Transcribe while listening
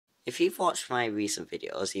If you've watched my recent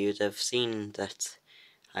videos, you'd have seen that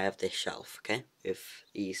I have this shelf, okay, with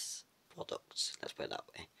these products, let's put it that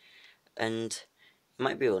way. And you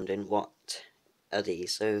might be wondering, what are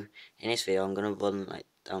these? So in this video I'm going to run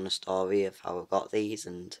down a story of how I got these,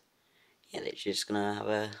 and yeah, literally just going to have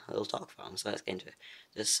a little talk about them. So let's get into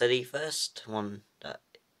it. So the first one that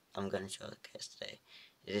I'm going to show the kids today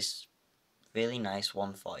is this really nice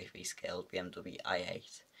 143 scale BMW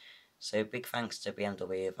i8. So big thanks to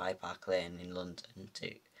BMW of I Park Lane in London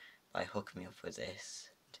by hooking me up with this.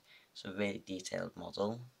 It's a really detailed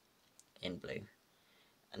model in blue,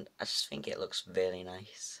 and I just think it looks really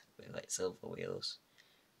nice with silver wheels,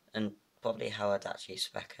 and probably how I'd actually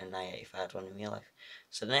spec an i8 if I had one in real life.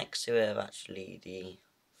 So the next two are actually the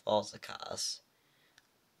Forza cars.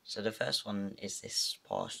 So the first one is this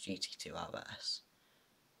Porsche GT2 RS,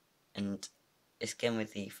 and it's came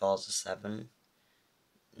with the Forza 7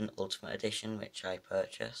 Ultimate Edition, which I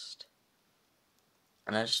purchased,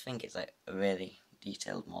 and I just think it's a really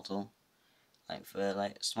detailed model, for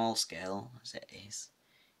a small scale as it is.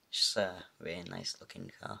 It's just a really nice looking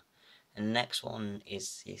car. And the next one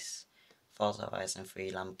is this Forza Horizon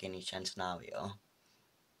 3 Lamborghini Centenario,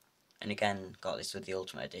 and again got this with the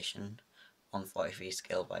Ultimate Edition, 143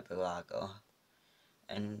 scale by Barago,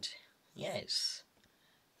 and yeah, it's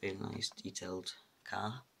a really nice detailed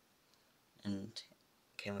car, and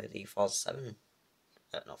came with the Forza 7,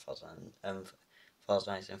 not Forza 7,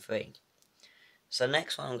 Forza Horizon 3. So the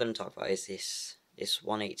next one I'm going to talk about is this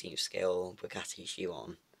 1/18th scale Bugatti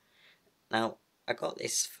Chiron. Now, I got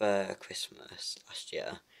this for Christmas last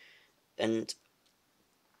year, and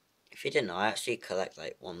if you didn't know, I actually collect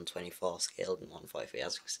 124 scaled and 143.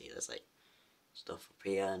 As you can see, there's stuff up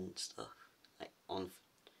here and stuff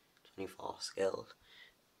 124 scaled,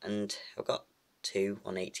 and I've got two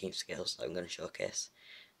 1/18th scales that I'm going to showcase,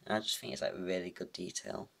 and I just think it's really good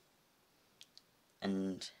detail.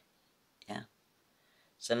 And yeah,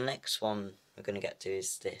 so the next one we're going to get to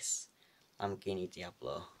is this Lamborghini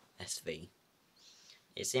Diablo SV.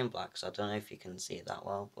 It's in black, so I don't know if you can see it that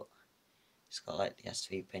well, but it's got the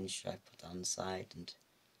SV pinstripe down the side and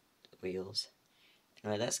the wheels.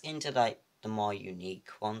 Anyway, let's get into the more unique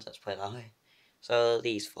ones, let's put it that way. So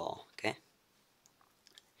these four, okay?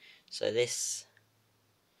 So these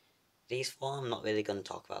four I'm not really going to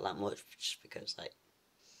talk about that much, just because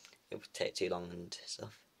it would take too long and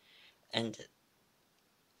stuff. And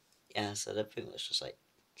yeah, so they're pretty much just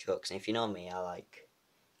trucks, and if you know me, I like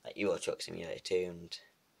Euro Truck Simulator 2 and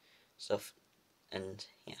stuff, and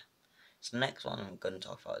yeah. So the next one I'm going to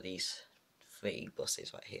talk about these three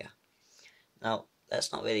buses right here. Now,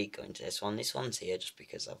 let's not really go into this one. This one's here just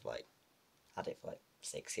because I've had it for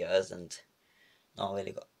 6 years and not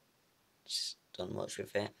really just done much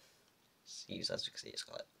with it. As you can see, it's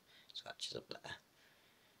got scratches up there.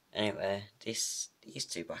 Anyway, these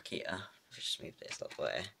two back here, I'll just move this that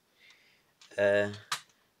way.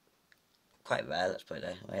 Quite rare, let's put it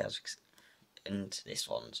that way, as you can see. And this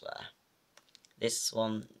one's rare. This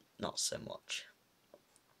one, not so much.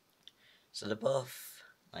 So they're both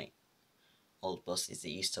old buses that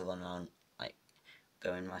used to run around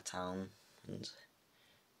go in my town, and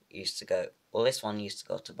used to go, well, this one used to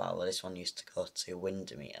go to Barrow, this one used to go to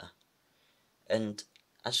Windermere, and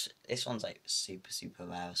this one's super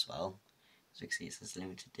rare as well. As you can see, it says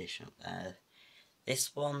limited edition up there.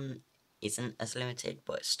 This one isn't as limited,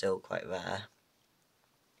 but it's still quite rare.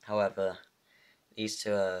 However, these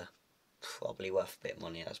two are probably worth a bit of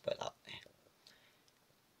money, let's put it that way.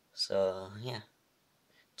 So yeah,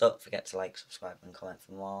 don't forget to subscribe and comment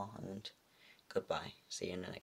for more, and goodbye. See you in the next